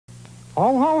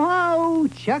Ho, ho, ho!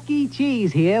 Chuck E.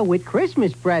 Cheese here with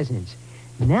Christmas presents.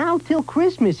 Now till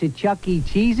Christmas at Chuck E.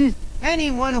 Cheese's.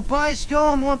 Anyone who buys 2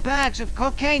 or more bags of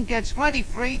cocaine gets 20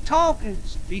 free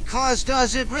tokens. Because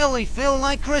does it really feel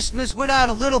like Christmas without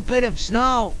a little bit of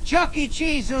snow? Chuck E.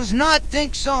 Cheese does not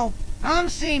think so. Come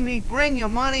see me, bring your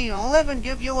money, I'll even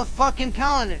give you a fucking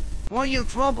calendar for your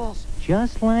troubles.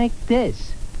 Just like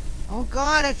this. Oh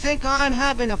God, I think I'm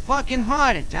having a fucking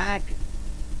heart attack.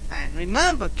 And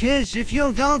remember, kids, if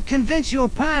you don't convince your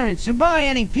parents to buy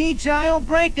any pizza, I'll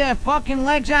break their fucking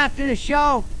legs after the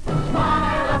show.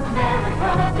 Smile of Merry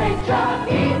Birthday,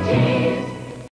 Chuck E. Cheese.